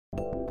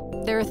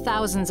There are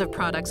thousands of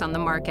products on the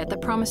market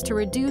that promise to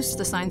reduce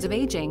the signs of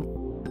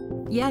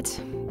aging. Yet,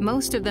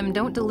 most of them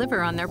don't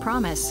deliver on their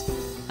promise.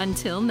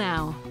 Until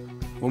now.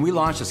 When we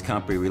launched this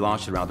company, we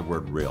launched it around the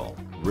word real.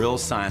 Real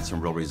science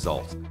and real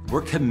results.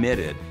 We're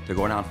committed to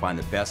going out and find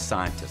the best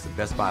scientists, the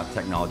best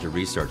biotechnology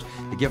research,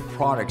 to give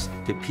products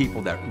to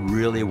people that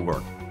really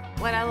work.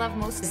 What I love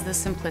most is the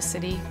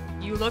simplicity.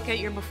 You look at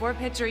your before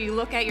picture, you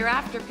look at your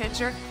after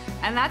picture,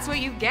 and that's what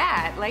you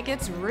get. Like,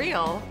 it's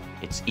real.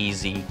 It's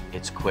easy,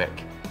 it's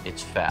quick,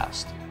 it's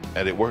fast.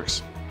 And it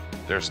works.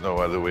 There's no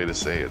other way to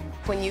say it.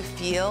 When you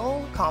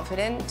feel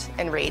confident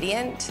and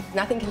radiant,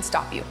 nothing can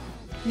stop you.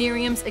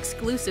 Nerium's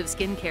exclusive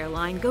skincare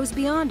line goes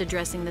beyond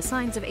addressing the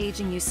signs of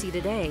aging you see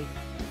today.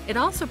 It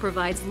also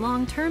provides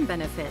long-term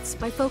benefits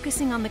by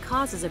focusing on the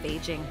causes of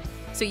aging,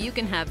 so you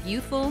can have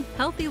youthful,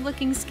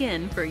 healthy-looking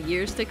skin for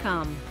years to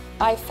come.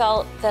 I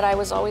felt that I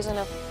was always in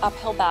an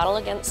uphill battle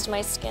against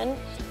my skin,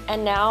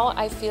 and now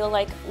I feel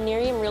like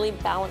Nerium really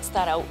balanced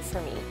that out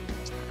for me.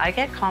 I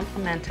get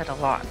complimented a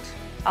lot,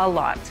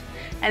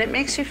 and it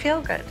makes you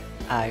feel good.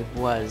 I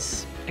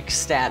was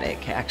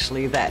ecstatic,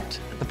 actually, that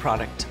the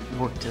product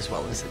worked as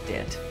well as it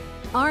did.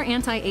 Our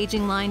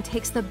anti-aging line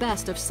takes the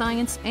best of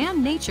science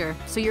and nature,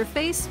 so your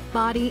face,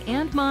 body,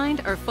 and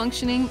mind are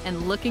functioning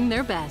and looking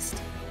their best.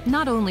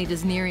 Not only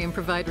does Nerium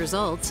provide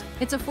results,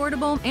 it's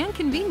affordable and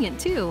convenient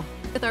too.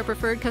 With our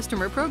preferred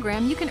customer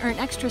program, you can earn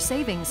extra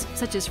savings,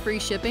 such as free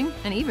shipping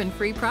and even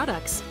free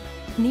products.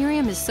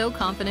 Nerium is so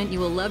confident you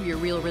will love your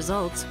real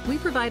results, we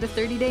provide a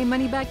 30-day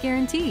money-back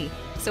guarantee.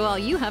 So all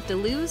you have to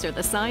lose are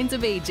the signs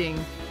of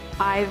aging.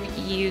 I've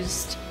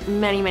used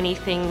many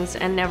things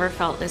and never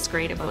felt this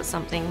great about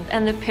something,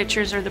 and the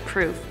pictures are the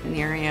proof.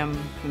 Nerium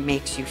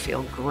makes you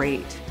feel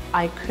great.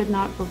 I could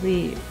not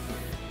believe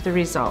the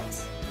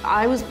results.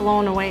 I was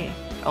blown away.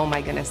 Oh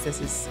my goodness,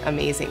 this is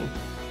amazing.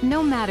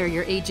 No matter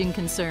your aging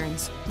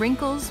concerns,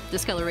 wrinkles,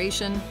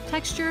 discoloration,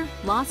 texture,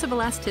 loss of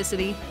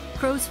elasticity,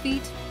 crow's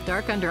feet,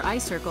 dark under eye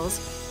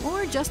circles,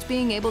 or just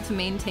being able to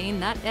maintain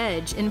that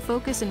edge in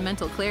focus and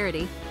mental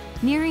clarity,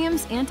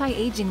 Nerium's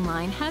anti-aging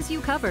line has you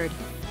covered.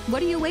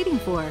 What are you waiting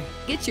for?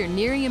 Get your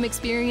Nerium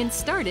experience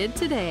started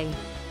today.